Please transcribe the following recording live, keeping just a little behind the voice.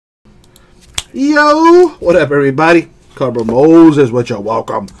Yo, what up, everybody? Cardboard Moses, what y'all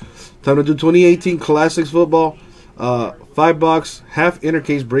welcome. Time to do 2018 Classics football. 5-box, half inner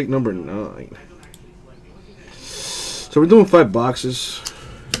case break number 9. So we're doing 5 boxes.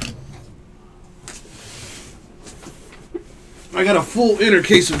 I got a full inner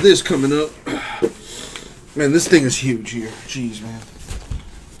case of this coming up. Man, this thing is huge here. Jeez, man.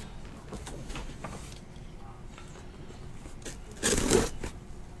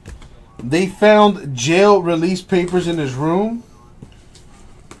 They found jail release papers in his room.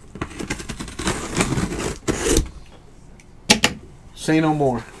 Say no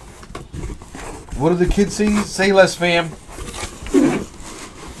more. What do the kids say? Say less, fam. Let's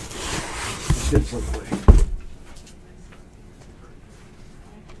get something.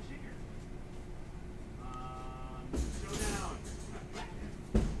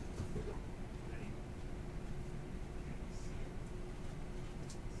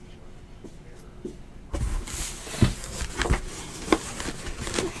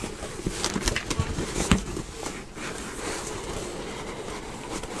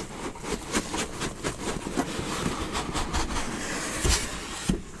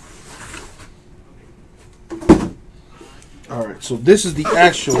 Alright, so this is the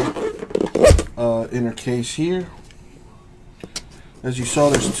actual inner case here. As you saw,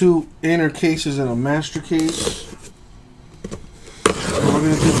 there's 2 inner cases and a master case. And we're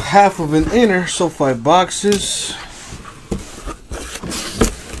going to do half of an inner, so 5 boxes.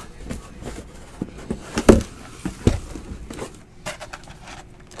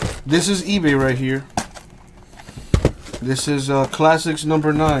 This is eBay right here. This is Classics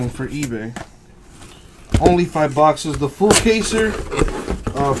number 9 for eBay. Only 5 boxes. The full caser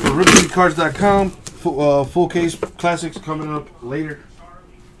for RPAs.com. Full case Classics coming up later.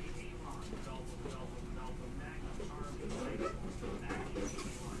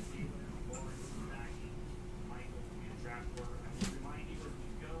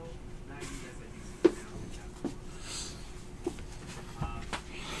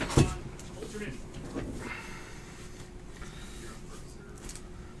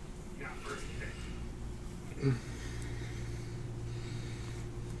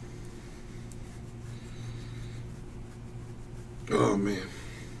 Oh, man.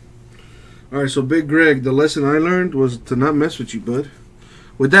 Alright, so Big Greg, the lesson I learned was to not mess with you, bud.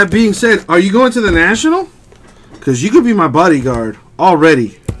 With that being said, are you going to the National? Because you could be my bodyguard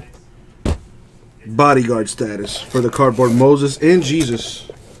already. Bodyguard status for the Cardboard Moses and Jesus.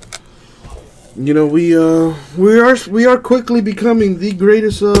 You know, we are quickly becoming the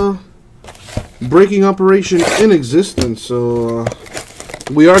greatest breaking operation in existence. So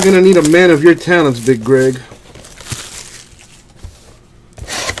we are going to need a man of your talents, Big Greg.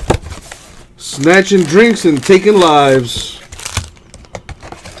 Snatching drinks and taking lives.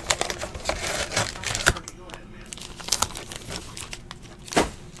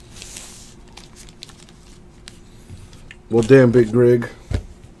 Well, damn, Big Greg.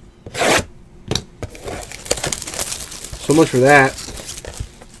 So much for that.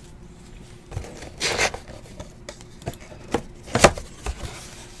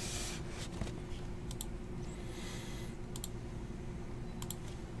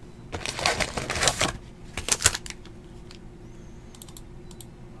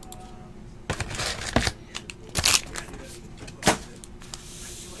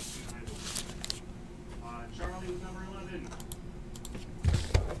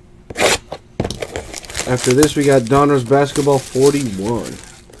 After this, we got Donruss Basketball 41.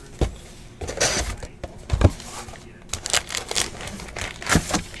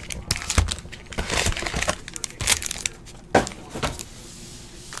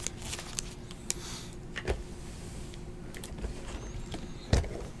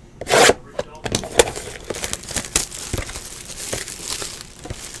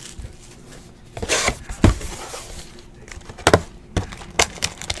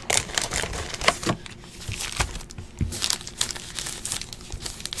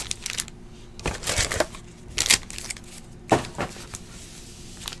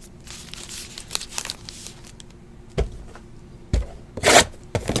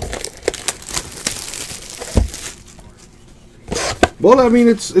 Well, I mean,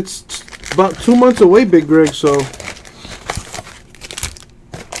 it's about 2 months away, Big Greg, so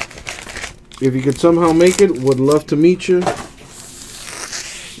if you could somehow make it, would love to meet you.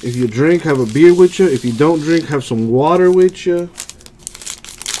 If you drink, have a beer with you. If you don't drink, have some water with you.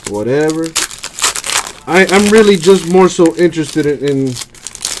 Whatever. I'm really just more so interested in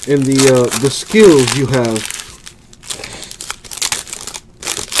the skills you have.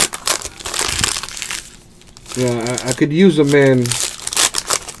 Yeah, I could use a man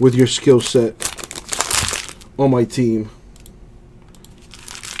with your skill set on my team.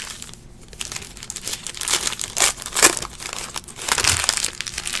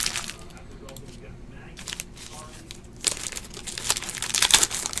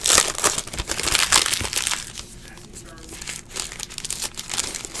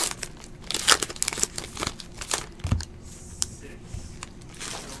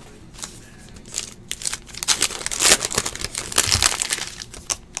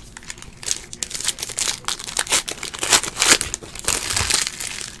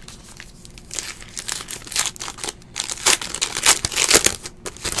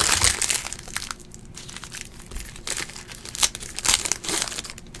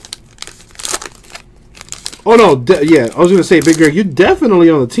 Oh no, yeah, I was gonna say, Big Greg, you're definitely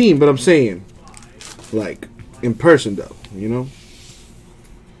on the team, but I'm saying, like, in person though, you know?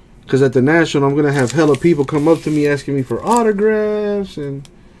 Because at the National, I'm gonna have hella people come up to me asking me for autographs, and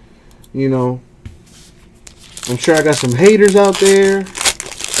you know, I'm sure I got some haters out there.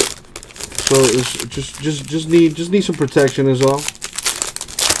 So it's just need some protection is all.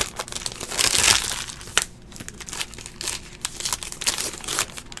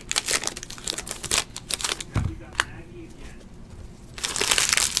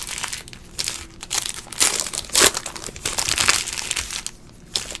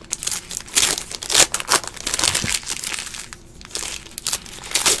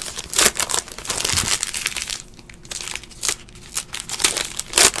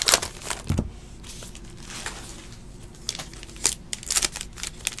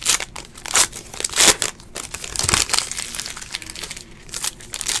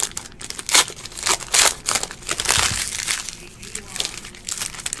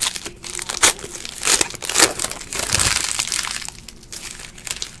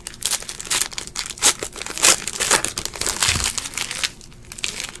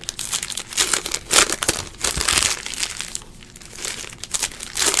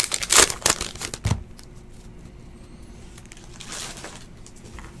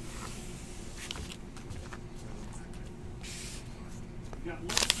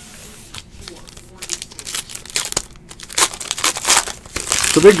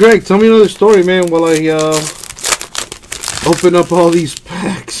 So Big Greg, tell me another story, man, while I open up all these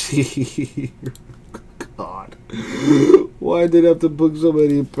packs here. God, why did I have to put so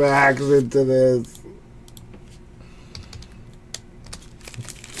many packs into this?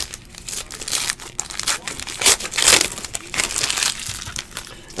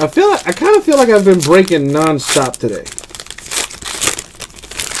 I kind of feel like I've been breaking non-stop today,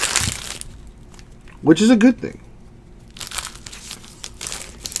 which is a good thing.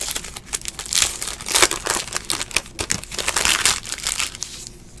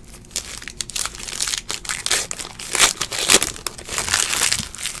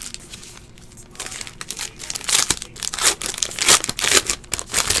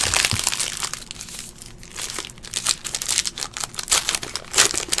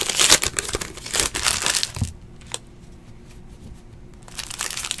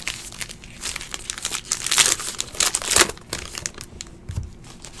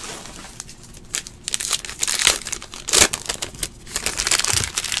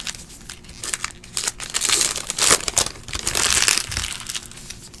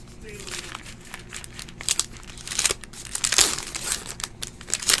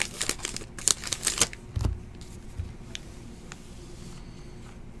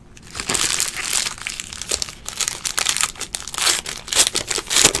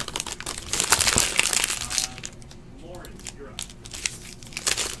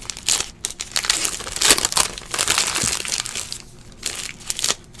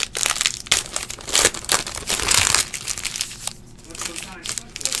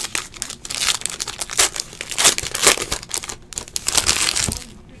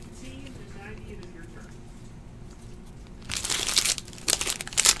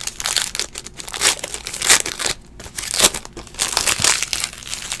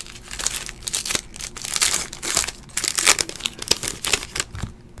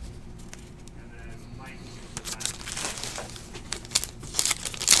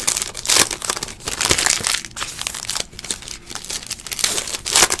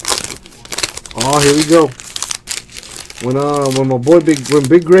 Oh, here we go. When my boy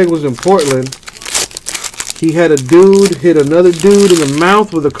Big Greg was in Portland, he had a dude hit another dude in the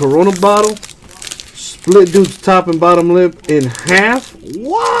mouth with a Corona bottle, split dude's top and bottom lip in half.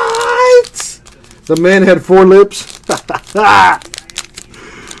 What? The man had 4 lips.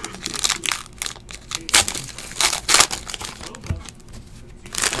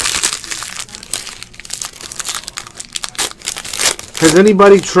 Has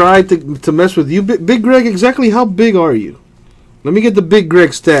anybody tried to mess with you, Big Greg? Exactly how big are you? Let me get the Big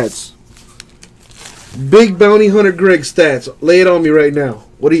Greg stats. Big Bounty Hunter Greg stats. Lay it on me right now.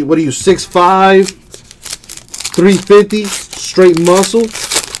 What are you? 6'5", 350, straight muscle,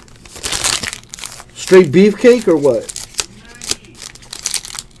 straight beefcake, or what?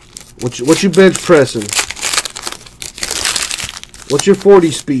 What you bench pressing? What's your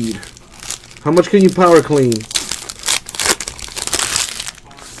 40 speed? How much can you power clean?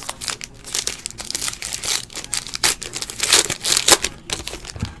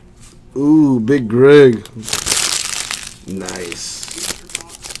 Ooh, Big Greg. Nice.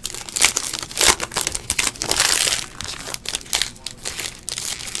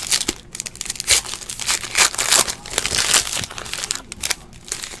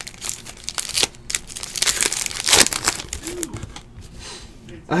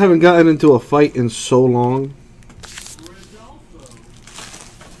 I haven't gotten into a fight in so long.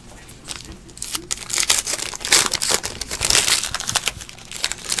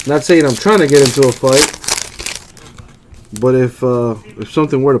 Not saying I'm trying to get into a fight, but if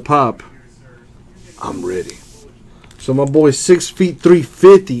something were to pop, I'm ready. So my boy's 6 feet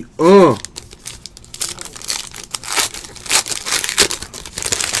 350.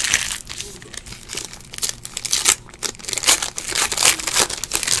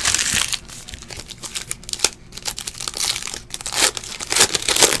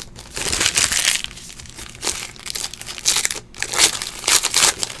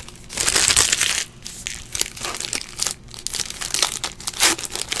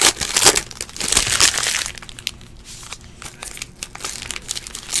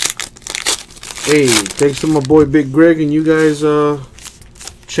 Hey, thanks to my boy Big Greg and you guys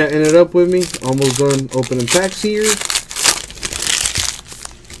chatting it up with me. Almost done opening packs here.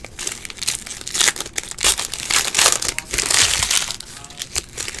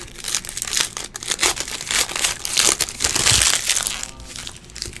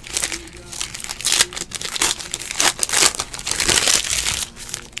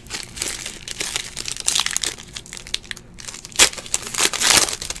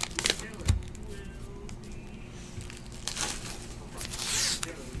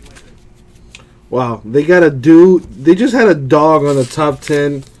 Wow, they got a dude. They just had a dog on the top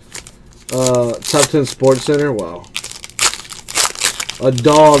 10 Sports Center. Wow, a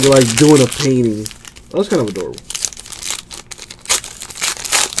dog like doing a painting. That was kind of adorable.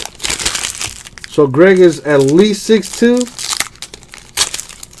 So Greg is at least 6'2".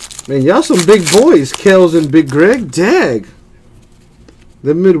 Man, y'all some big boys, Kels and Big Greg. Dag,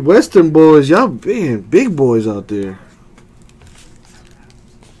 the Midwestern boys, y'all being big boys out there.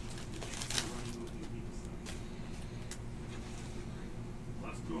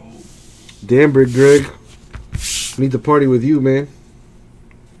 Damn, Big Greg. Need to party with you, man.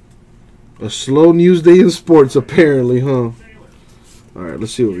 A slow news day in sports, apparently, huh? Alright,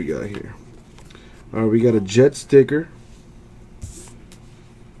 let's see what we got here. Alright, we got a Jet sticker.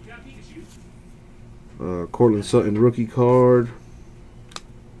 Cortland Sutton rookie card.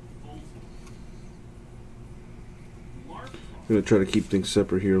 I'm going to try to keep things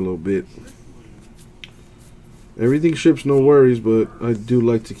separate here a little bit. Everything ships, no worries, but I do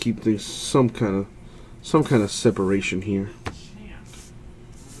like to keep things some kind of separation here.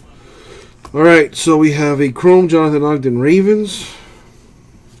 All right, so we have a Chrome Jonathan Ogden Ravens,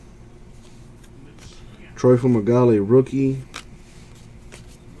 Troy Fumagalli rookie,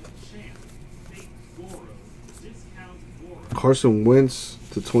 Carson Wentz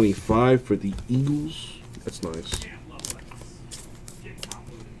 /25 for the Eagles. That's nice.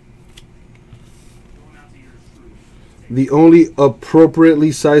 The only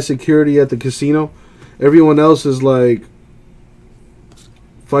appropriately sized security at the casino. Everyone else is like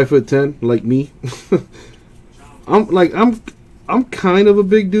 5'10", like me. I'm kind of a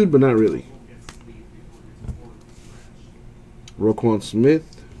big dude, but not really. Roquan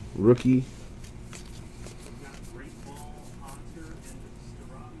Smith, rookie.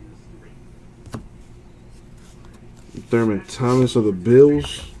 Thurman Thomas of the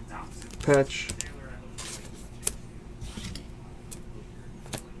Bills patch.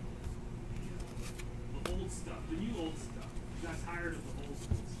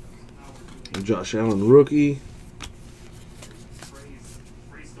 Josh Allen rookie.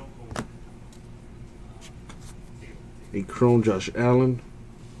 A Chrome Josh Allen.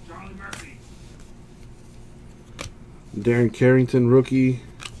 Darren Carrington rookie.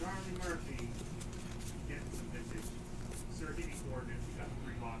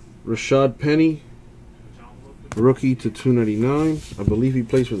 Rashad Penny rookie /299. I believe he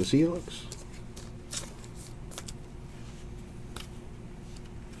plays for the Seahawks.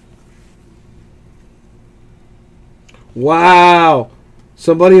 Wow.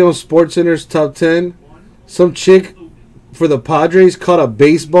 Somebody on SportsCenter's top 10. Some chick for the Padres caught a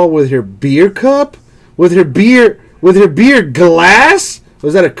baseball with her beer cup? With her beer glass? Or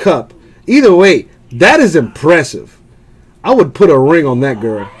was that a cup? Either way, that is impressive. I would put a ring on that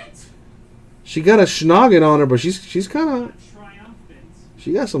girl. She got a schnoggin on her, but she's kind of...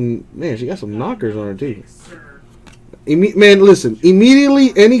 She got some knockers on her too. Man, listen.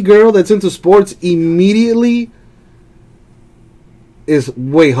 Immediately, any girl that's into sports immediately is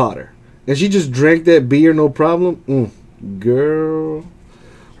way hotter. And she just drank that beer, no problem. Girl.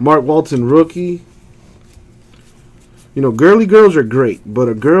 Mark Walton, rookie. You know, girly girls are great, but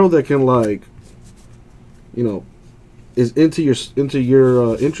a girl that can, like, you know, is into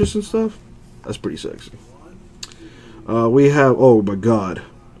your interests and stuff, that's pretty sexy. We have, oh my God,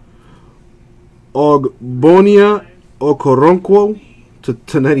 Ogbonia Okoronkwo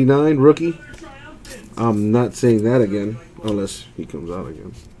to 99, rookie. I'm not saying that again unless he comes out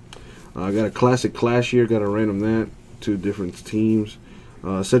again. I got a classic clash here. Got to random that. 2 different teams.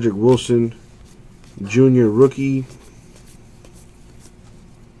 Cedric Wilson, Jr. rookie.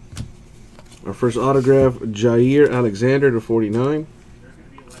 Our first autograph, Jair Alexander to 49.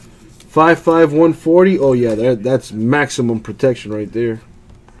 5'5", 140. Oh yeah, that's maximum protection right there.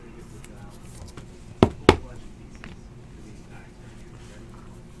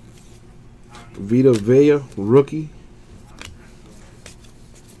 Vita Vea, rookie.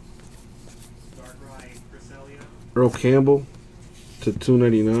 Earl Campbell to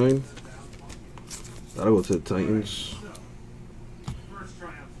 299. That'll go to the Titans.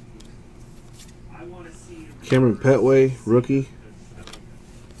 Cameron Petway, rookie.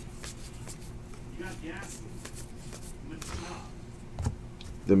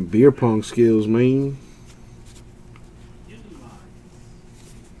 Them beer pong skills, man.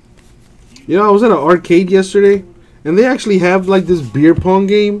 You know, I was at an arcade yesterday, and they actually have like this beer pong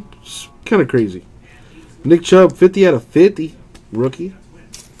game. It's kind of crazy. Nick Chubb, 50 out of 50, rookie.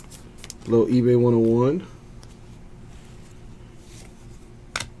 Little eBay 101.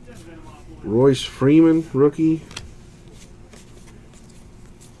 Royce Freeman, rookie.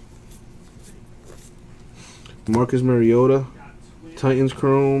 Marcus Mariota, Titans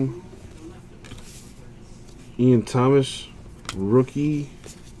chrome. Ian Thomas, rookie.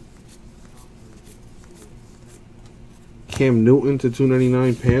 Cam Newton to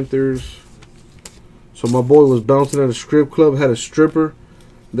 299, Panthers. So my boy was bouncing at a strip club, had a stripper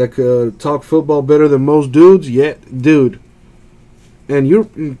that could talk football better than most dudes. Yeah, dude. And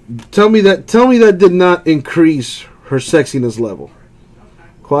you tell me that did not increase her sexiness level.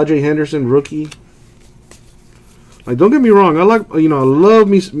 Quadre Henderson, rookie. Like, don't get me wrong, I like, you know, I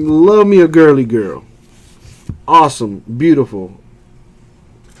love me a girly girl. Awesome, beautiful.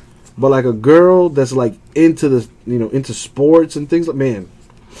 But like a girl that's like into the, you know, into sports and things like, man,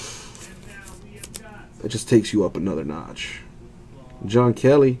 it just takes you up another notch. John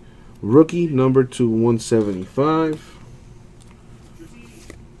Kelly, rookie, number to 175.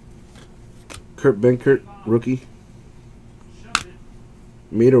 Kurt Benkert, rookie.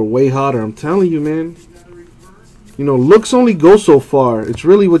 Made her way hotter. I'm telling you, man. You know, looks only go so far. It's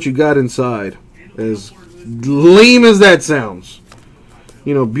really what you got inside. As lame as that sounds.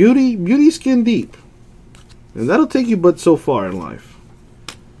 You know, beauty skin deep. And that'll take you but so far in life.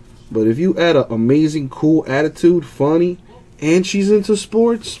 But if you add an amazing, cool attitude, funny, and she's into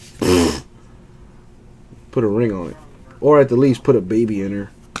sports, put a ring on it. Or at the least put a baby in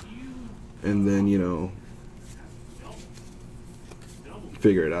her. And then, you know,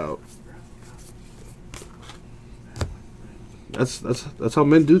 figure it out. That's how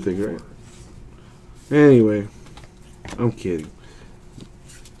men do things, right? Anyway, I'm kidding.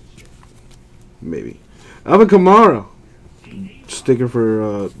 Maybe. Alvin Kamara, sticker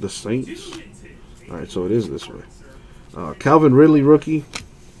for the Saints. All right, so it is this way. Calvin Ridley, rookie.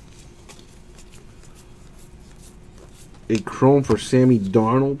 A chrome for Sammy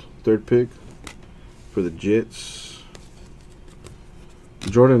Darnold, 3rd pick for the Jets.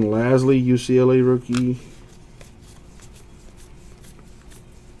 Jordan Lasley, UCLA rookie.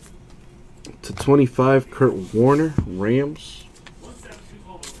 To 25, Kurt Warner, Rams.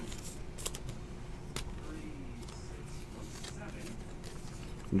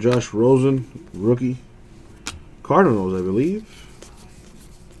 Josh Rosen, rookie. Cardinals, I believe.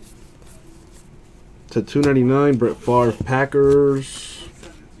 To 299, Brett Favre, Packers.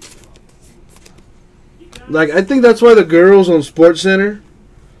 Like, I think that's why the girls on SportsCenter,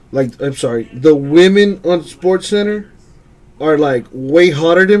 like, I'm sorry, the women on SportsCenter are, like, way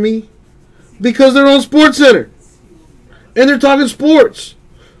hotter than me. Because they're on SportsCenter. And they're talking sports.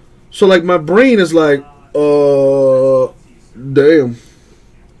 So, like, my brain is like, Damn.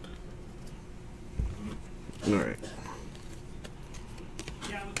 All right.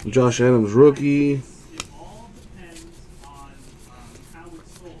 Josh Adams rookie.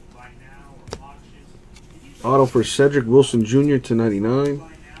 Auto for Cedric Wilson Jr. to 99.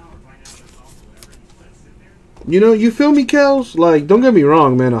 You know, you feel me, Kels? Like, don't get me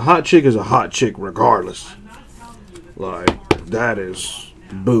wrong, man. A hot chick is a hot chick regardless. Like, that is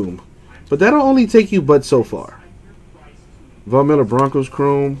boom. But that'll only take you but so far. Von Miller Broncos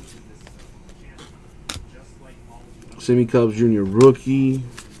Chrome. Sammy Cubs Jr. rookie.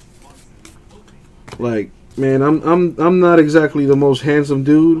 Like, man, I'm not exactly the most handsome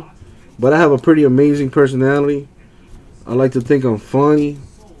dude, but I have a pretty amazing personality. I like to think I'm funny.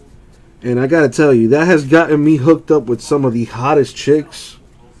 And I gotta tell you, that has gotten me hooked up with some of the hottest chicks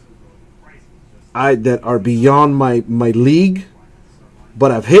that are beyond my league.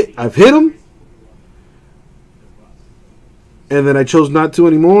 But I've hit them, and then I chose not to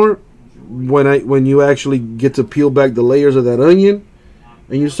anymore. When you actually get to peel back the layers of that onion,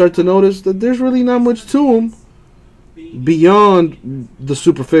 and you start to notice that there's really not much to them beyond the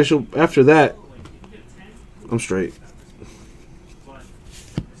superficial. After that, I'm straight.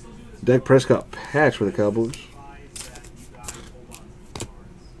 Dak Prescott patch for the Cowboys.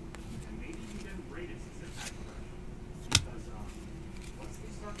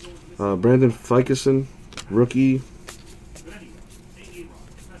 Brandon Fickerson, rookie.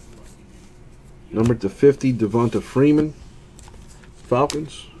 Number to 50, Devonta Freeman,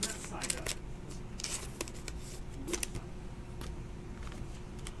 Falcons.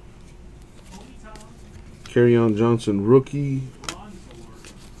 Kerryon Johnson, rookie.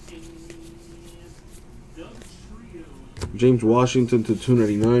 James Washington to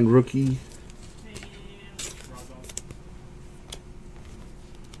 299, rookie.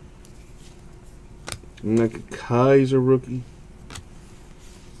 Like Kaiser, rookie.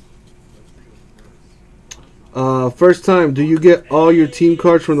 First time, do you get all your team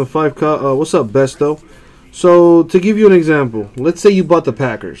cards from the 5? What's up, Besto? So, to give you an example, let's say you bought the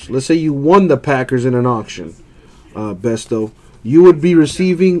Packers. Let's say you won the Packers in an auction, Besto. You would be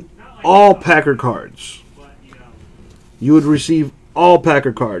receiving all Packer cards. You would receive all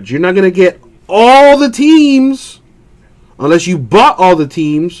Packer cards. You're not going to get all the teams unless you bought all the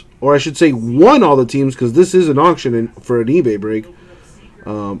teams, or I should say won all the teams, because this is an auction for an eBay break.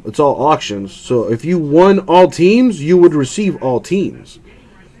 It's all auctions. So if you won all teams, you would receive all teams.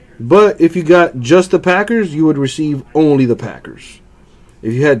 But if you got just the Packers, you would receive only the Packers.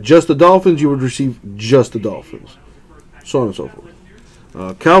 If you had just the Dolphins, you would receive just the Dolphins. So on and so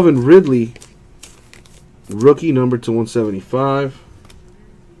forth. Calvin Ridley, rookie, number to 175.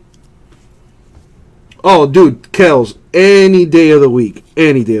 Oh, dude, Kels, any day of the week.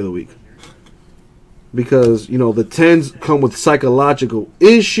 Any day of the week. Because, you know, the 10s come with psychological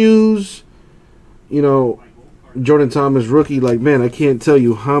issues. You know, Jordan Thomas, rookie, like, man, I can't tell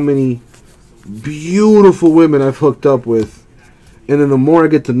you how many beautiful women I've hooked up with. And then the more I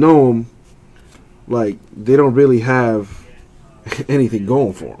get to know them, like, they don't really have anything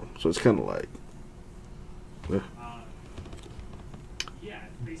going for them. So it's kind of like...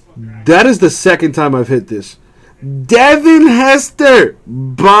 That is the second time I've hit this. Devin Hester,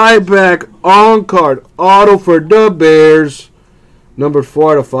 buyback on card, auto for the Bears, number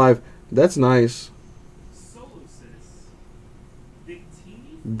 4 out of 5. That's nice.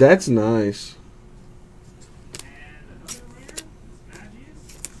 That's nice.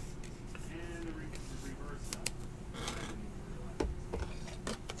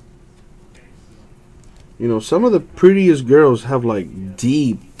 You know, some of the prettiest girls have like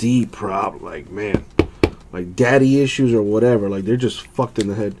deep problems. Like, man, like daddy issues or whatever. Like, they're just fucked in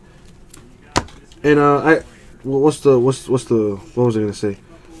the head. And what was I gonna say?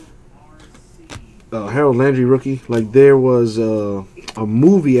 Harold Landry, rookie. Like, there was a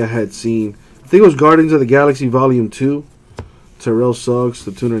movie I had seen. I think it was Guardians of the Galaxy Volume 2. Terrell Suggs,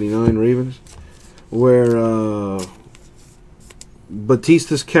 the 299 Ravens, where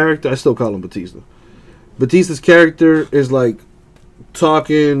Batista's character, I still call him Batista. Batista's character is like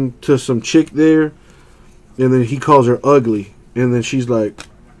talking to some chick there, and then he calls her ugly, and then she's like,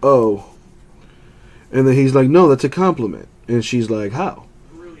 oh, and then he's like, no, that's a compliment, and she's like, how?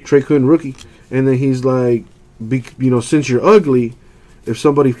 Trey Quinn, rookie, and then he's like, you know, since you're ugly, if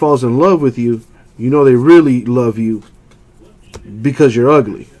somebody falls in love with you, you know they really love you because you're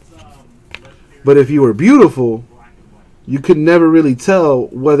ugly. But if you were beautiful, you could never really tell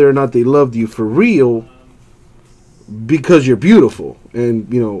whether or not they loved you for real because you're beautiful.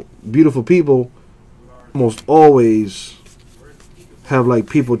 And, you know, beautiful people almost always have like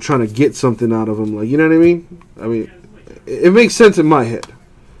people trying to get something out of them. Like, you know what I mean? I mean, it makes sense in my head.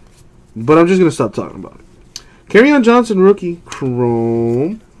 But I'm just going to stop talking about it. Kerryon Johnson, rookie,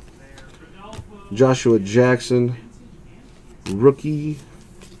 chrome. Joshua Jackson, rookie.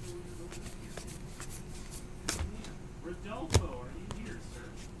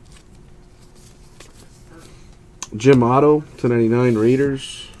 Jim Otto, 299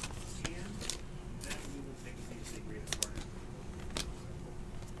 Raiders.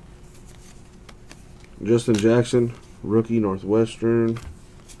 Justin Jackson, rookie, Northwestern.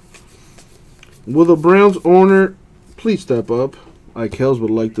 Will the Browns owner please step up? Ike Hells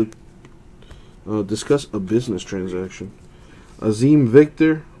would like to discuss a business transaction. Azim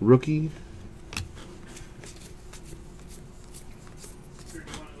Victor, rookie.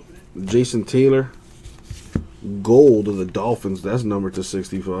 Jason Taylor, gold of the Dolphins. That's numbered to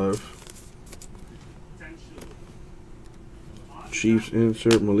 65. Chiefs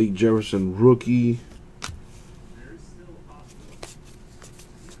insert. Malik Jefferson, rookie.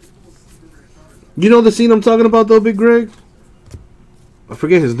 You know the scene I'm talking about though, Big Greg? I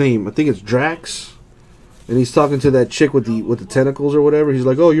forget his name. I think it's Drax. And he's talking to that chick with the tentacles or whatever. He's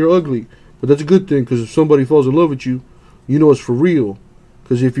like, "Oh, you're ugly. But that's a good thing, because if somebody falls in love with you, you know it's for real.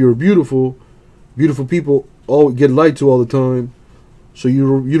 Because if you're beautiful, beautiful people all get lied to all the time. So you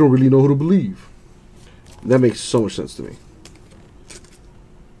don't really know who to believe." That makes so much sense to me.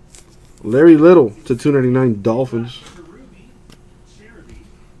 Larry Little to 299 Dolphins.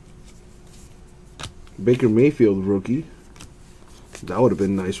 Baker Mayfield, rookie. That would have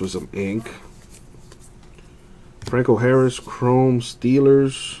been nice with some ink. Franco Harris, chrome,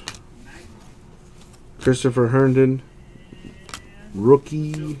 Steelers. Christopher Herndon,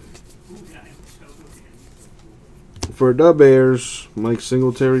 rookie. For the Bears, Mike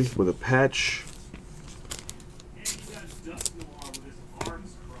Singletary with a patch.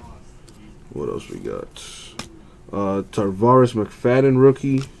 What else we got? Tarvaris McFadden,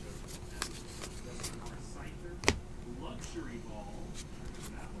 rookie.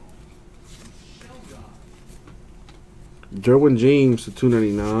 Derwin James to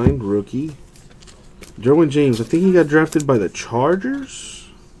 299, rookie. Derwin James, I think he got drafted by the Chargers.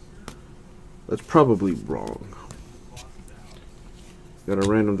 That's probably wrong. Got a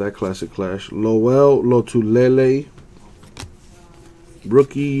random that classic clash. Lowell Lotulelei,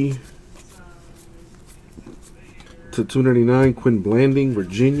 rookie. To 299, Quinn Blanding,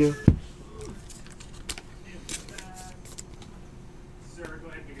 Virginia.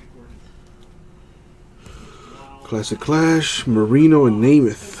 Classic clash. Marino and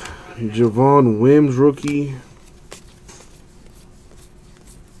Namath. Javon Wims, rookie.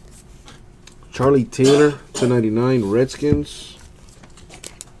 Charlie Taylor, 299, Redskins.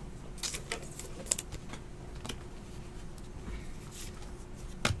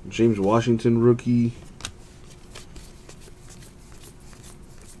 James Washington, rookie.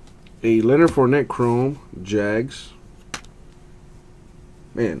 A Leonard Fournette chrome, Jags.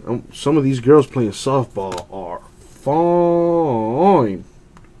 Man, some of these girls playing softball are fine.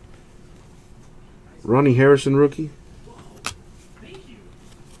 Ronnie Harrison, rookie.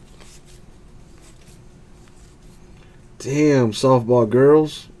 Damn, softball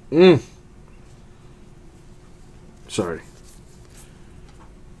girls. Sorry.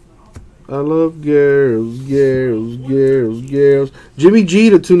 I love girls, girls, girls, girls. Jimmy G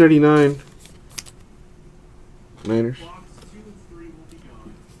to 299. Niners.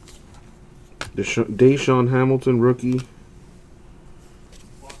 Deshaun Hamilton, rookie.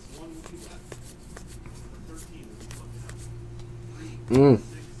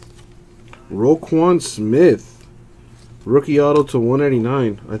 Roquan Smith, rookie auto to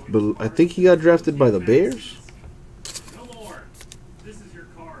 199. I think he got drafted by the Bears.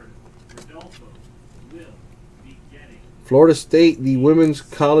 Florida State, the Women's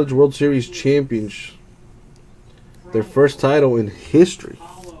College World Series champions. Their first title in history.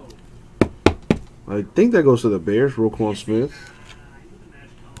 I think that goes to the Bears, Roquan Smith.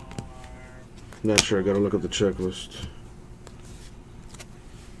 Not sure, I gotta look up the checklist.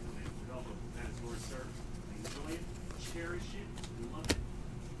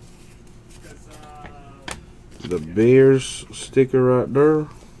 The Bears sticker right there.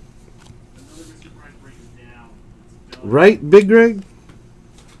 Right, Big Greg?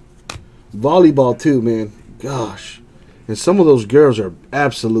 Volleyball too, man. Gosh. And some of those girls are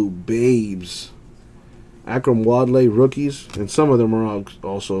absolute babes. Akram Wadley, rookies. And some of them are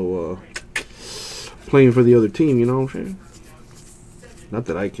also playing for the other team, you know what I'm saying? Not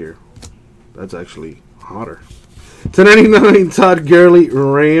that I care. That's actually hotter. 1099 Todd Gurley,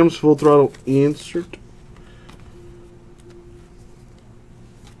 Rams, full throttle insert.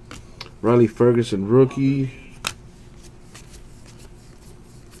 Riley Ferguson, rookie.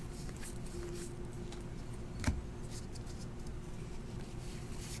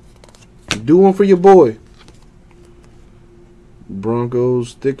 Do one for your boy. Broncos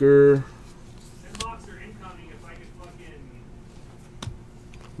sticker.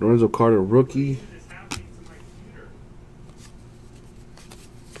 Lorenzo Carter, rookie.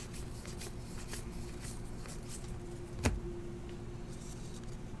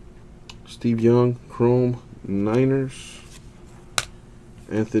 Steve Young, Chrome, Niners.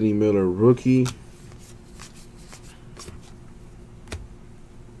 Anthony Miller, rookie.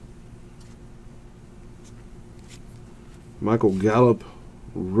 Michael Gallup,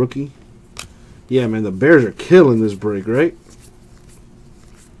 rookie. Yeah, man, the Bears are killing this break, right?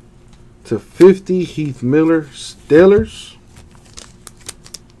 To 50, Heath Miller, Steelers.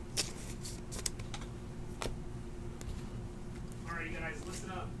 All right, you guys,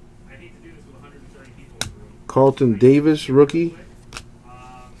 listen up. I hate to do this with 130 people in the room. Carlton Davis, rookie. And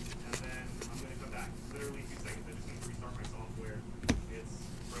then I'm going to come back. Literally 2 seconds. I just need to restart my software. It's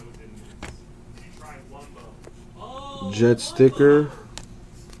frozen. Try Wumbo. Oh, Jet sticker.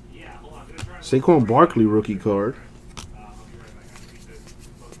 Yeah, hold on. I'm going to try Saquon Barkley, rookie card. I'll be right back. I need to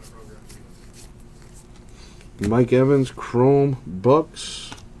close my program. Mike Evans, Chrome,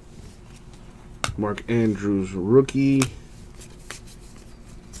 Bucks. Mark Andrews, rookie.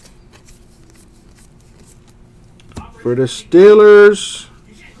 For the Steelers,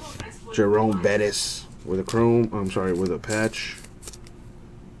 Jerome Bettis with a Chrome. I'm sorry, with a patch.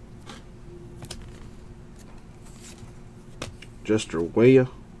 Jester Weah,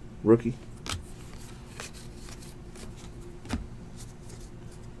 rookie.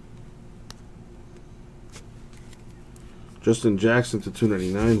 Justin Jackson to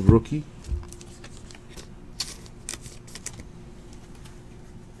 299, rookie.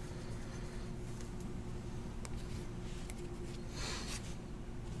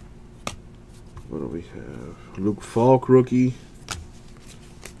 What do we have? Luke Falk, rookie.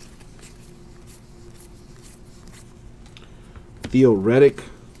 Theo Reddick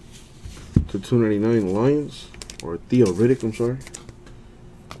to 299 Lions. Or Theo Riddick, I'm sorry.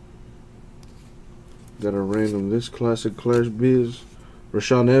 Got a random this classic Clash Biz.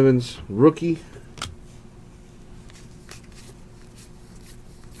 Rashawn Evans, rookie.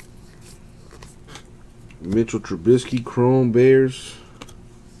 Mitchell Trubisky, Chrome Bears.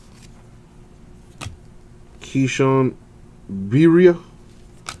 Keyshawn Beria,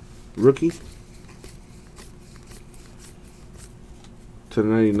 rookie. To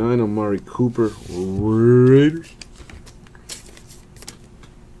 99, Amari Cooper, Raiders.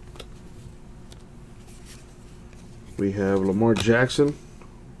 We have Lamar Jackson.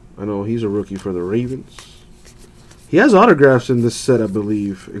 I know he's a rookie for the Ravens. He has autographs in this set, I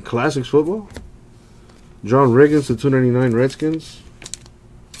believe, in Classics football. John Riggins to 299 Redskins.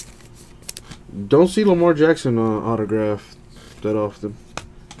 Don't see Lamar Jackson autograph that often.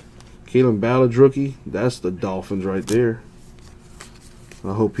 Kalen Ballard, rookie. That's the Dolphins right there.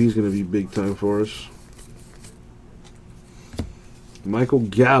 I hope he's going to be big time for us. Michael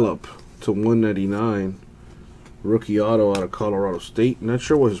Gallup to 199. Rookie auto out of Colorado State. Not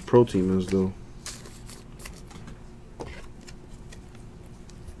sure what his pro team is, though.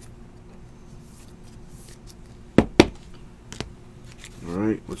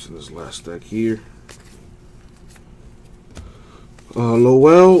 Alright, what's in this last stack here?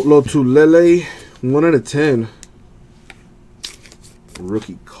 Lowell Lotulele, 1 out of 10.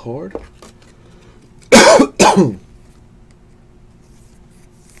 Rookie card.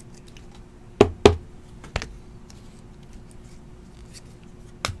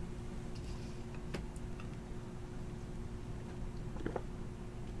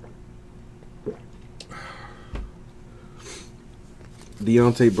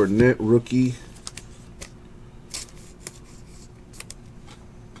 Deontay Burnett, rookie.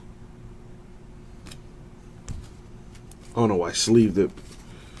 I don't know why I sleeved it,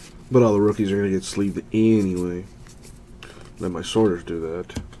 but all the rookies are going to get sleeved anyway. Let my sorters do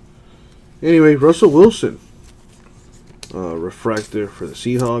that. Anyway, Russell Wilson. Refractor for the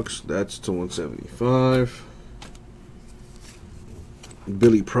Seahawks. That's to 175.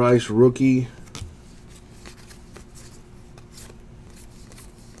 Billy Price, rookie.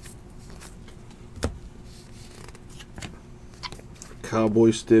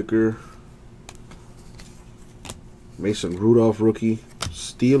 Cowboy sticker. Mason Rudolph, rookie.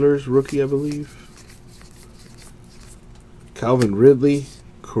 Steelers, rookie, I believe. Calvin Ridley,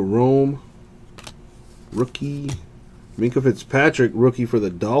 Chrome, rookie. Minka Fitzpatrick, rookie for the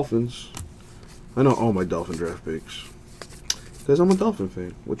Dolphins. I know all my Dolphin draft picks. Because I'm a Dolphin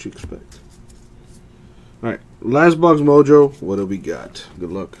fan. What you expect? Alright, last box mojo. What do we got?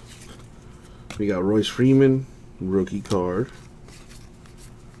 Good luck. We got Royce Freeman, rookie card.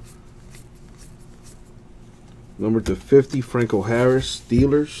 Number /50, Franco Harris,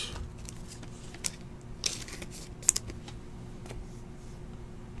 Steelers.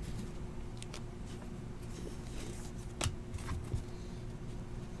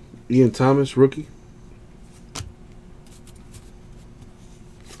 Ian Thomas, rookie.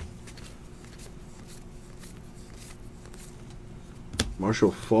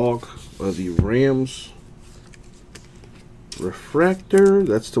 Marshall Faulk of the Rams. Refractor,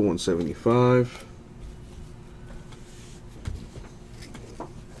 that's to 175.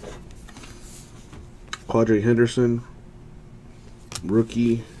 Quadre Henderson,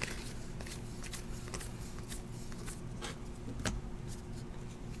 rookie.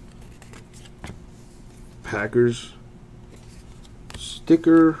 Packers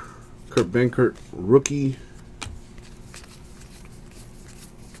sticker, Kurt Benkert, rookie.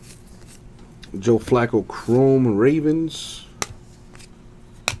 Joe Flacco, chrome, Ravens.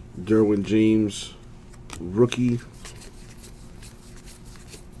 Derwin James, rookie.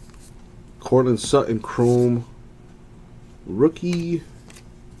 Cortland Sutton, chrome, rookie.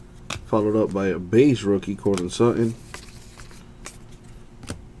 Followed up by a base rookie, Cortland Sutton.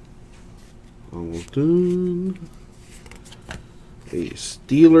 Almost done. A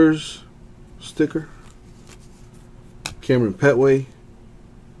Steelers sticker. Cameron Petway,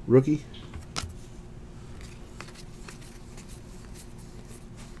 rookie.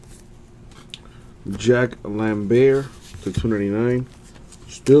 Jack Lambert to 299,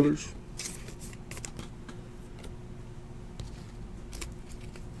 Steelers.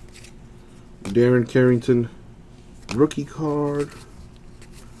 Darren Carrington, rookie card.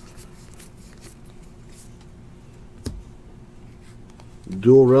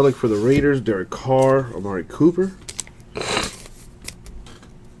 Dual relic for the Raiders, Derek Carr, Amari Cooper.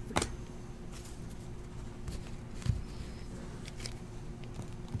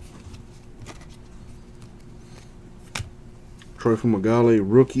 Troy Fumagalli,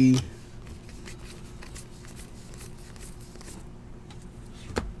 rookie.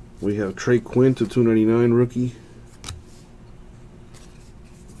 We have Trey Quinn to 299, rookie.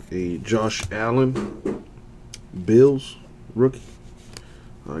 A Josh Allen, Bills, rookie.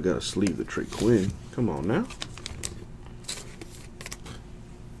 I gotta sleeve the Trey Quinn. Come on now.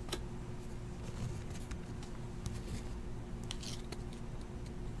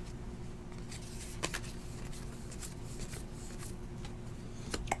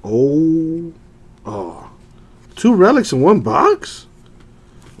 Oh, 2 relics in 1 box?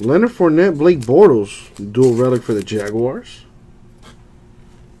 Leonard Fournette, Blake Bortles, dual relic for the Jaguars.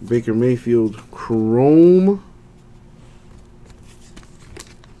 Baker Mayfield, chrome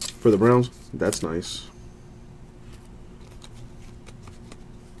for the Browns. That's nice.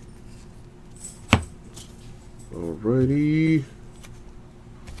 Alrighty.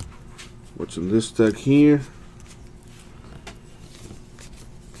 What's in this deck here?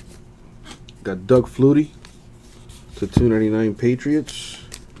 Got Doug Flutie to 299 Patriots.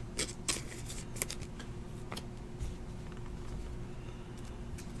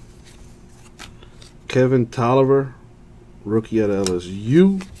 Kevin Tolliver, rookie out of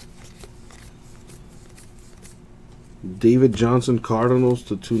LSU. David Johnson, Cardinals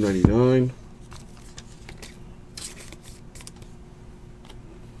to 299.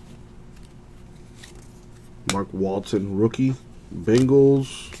 Mark Walton, rookie,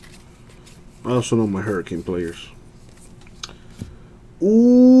 Bengals. I also know my Hurricane players.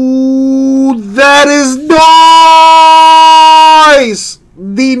 Ooh, that is nice!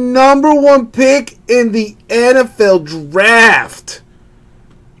 The #1 pick in the NFL draft.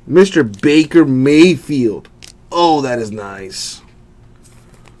 Mr. Baker Mayfield. Oh, that is nice.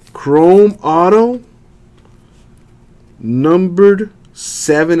 Chrome auto. Numbered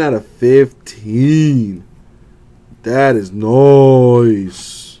 7 out of 15. That is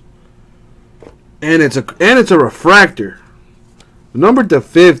nice. And it's a refractor. Numbered to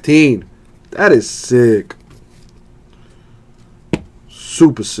 15. That is sick.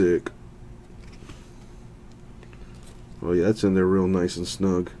 Super sick. Oh yeah, that's in there real nice and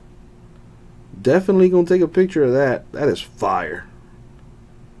snug. Definitely gonna take a picture of that. That is fire.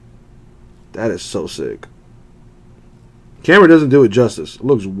 That is so sick. Camera doesn't do it justice. It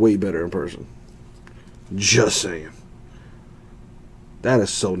looks way better in person. Just saying. That is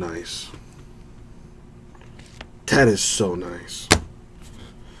so nice. That is so nice.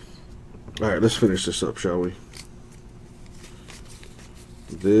 Alright, let's finish this up, shall we?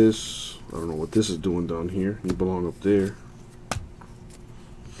 This, I don't know what this is doing down here. You belong up there.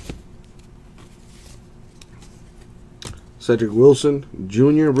 Cedric Wilson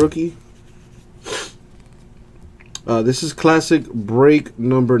Jr. rookie. This is classic break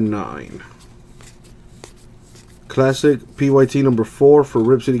number 9. Classic PYT number 4 for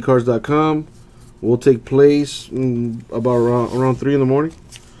RipCityCards.com will take place about around 3 in the morning.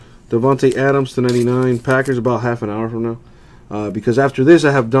 Devontae Adams to 99. Packers about half an hour from now. Because after this,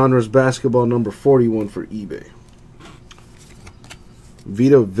 I have Donruss basketball number 41 for eBay.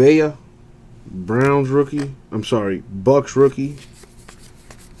 Vita Vea, Browns rookie. I'm sorry, Bucks rookie.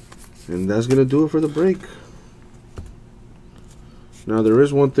 And that's going to do it for the break. Now, there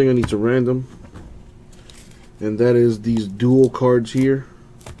is one thing I need to random. And that is these dual cards here.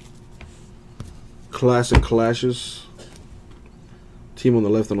 Classic Clashes. Team on the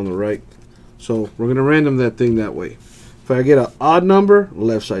left and on the right. So, we're going to random that thing that way. If I get an odd number,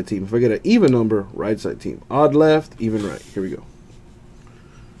 left side team. If I get an even number, right side team. Odd left, even right. Here we go.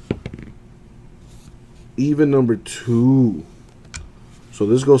 Even number 2. So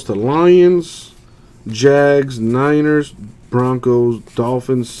this goes to Lions, Jags, Niners, Broncos,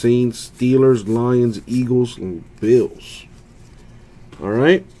 Dolphins, Saints, Steelers, Lions, Eagles, and Bills.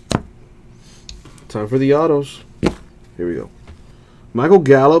 Alright. Time for the autos. Here we go. Michael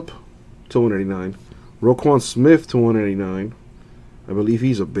Gallup to 189. Roquan Smith to 189. I believe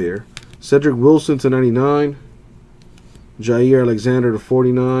he's a Bear. Cedric Wilson to 99. Jair Alexander to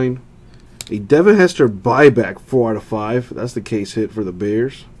 49. A Devin Hester buyback 4 out of 5. That's the case hit for the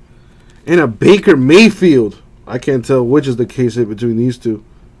Bears. And a Baker Mayfield. I can't tell which is the case hit between these two.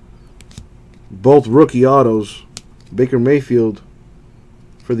 Both rookie autos. Baker Mayfield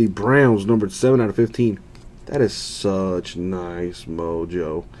for the Browns, numbered 7 out of 15. That is such nice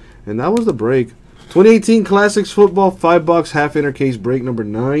mojo. And that was the break. 2018 Classics Football 5-box half inner case break number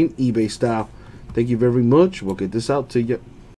 9, eBay style. Thank you very much. We'll get this out to you.